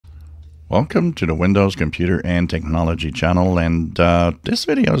Welcome to the Windows Computer and Technology channel, and this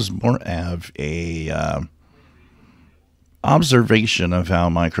video is more of a observation of how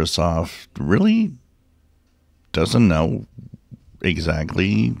Microsoft really doesn't know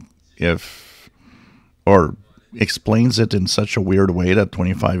exactly if, or explains it in such a weird way that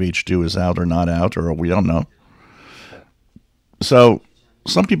 25H2 is out or not out, or we don't know. So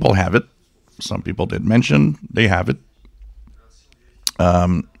some people have it. Some people did mention they have it.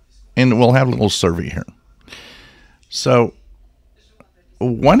 And we'll have a little survey here. So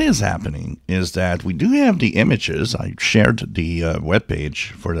what is happening is that we do have the images. I shared the web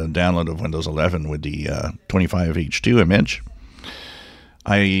page for the download of Windows 11 with the 25H2 image.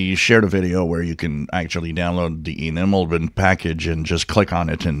 I shared a video where you can actually download the enablement package and just click on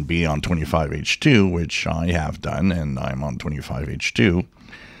it and be on 25H2, which I have done, and I'm on 25H2.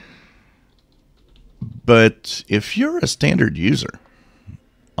 But if you're a standard user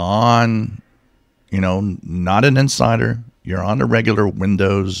on, not an insider, you're on a regular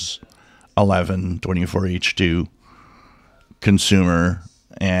Windows 11 24H2 consumer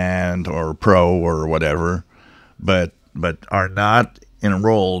and or pro or whatever, but are not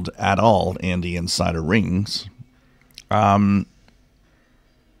enrolled at all in the insider rings, a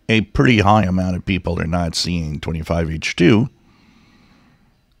pretty high amount of people are not seeing 25H2.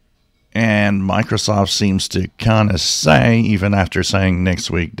 And Microsoft seems to kind of say, even after saying next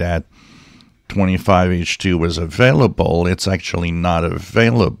week that 25H2 was available, it's actually not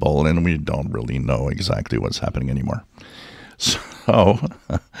available, and we don't really know exactly what's happening anymore. So,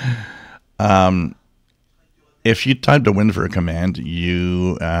 if you type the WinVer command,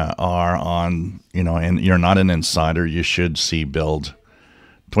 you are on, and you're not an insider, you should see build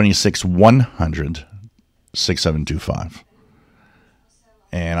 26100 6725.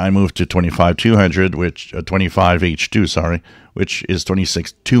 And I moved to 25200, which 25H2, sorry, which is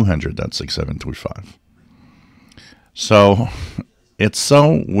 26200. That's 6725. So it's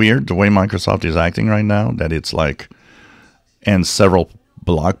so weird the way Microsoft is acting right now that it's like, and several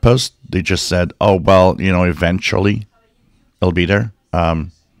blog posts, they just said, oh, well, eventually it'll be there.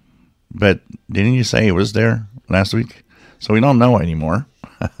 But didn't you say it was there last week? So we don't know anymore.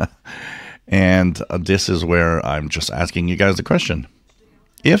 And this is where I'm just asking you guys the question.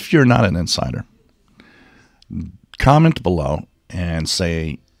 If you're not an insider, comment below and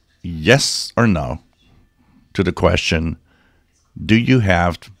say yes or no to the question, do you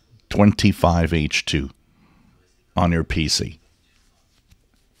have 25H2 on your PC?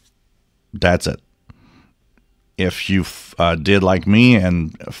 That's it. If you did like me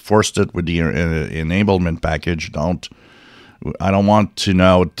and forced it with the enablement package, I don't want to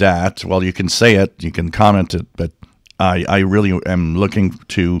know that. Well, you can say it, you can comment it, but I really am looking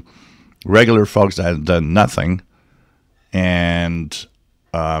to regular folks that have done nothing and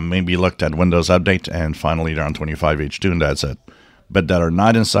maybe looked at Windows Update and finally they're on 25H2 and that's it. But that are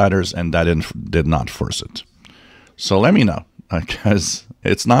not insiders and that did not force it. So let me know, because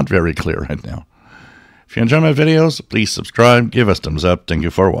it's not very clear right now. If you enjoy my videos, please subscribe, give us thumbs up. Thank you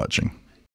for watching.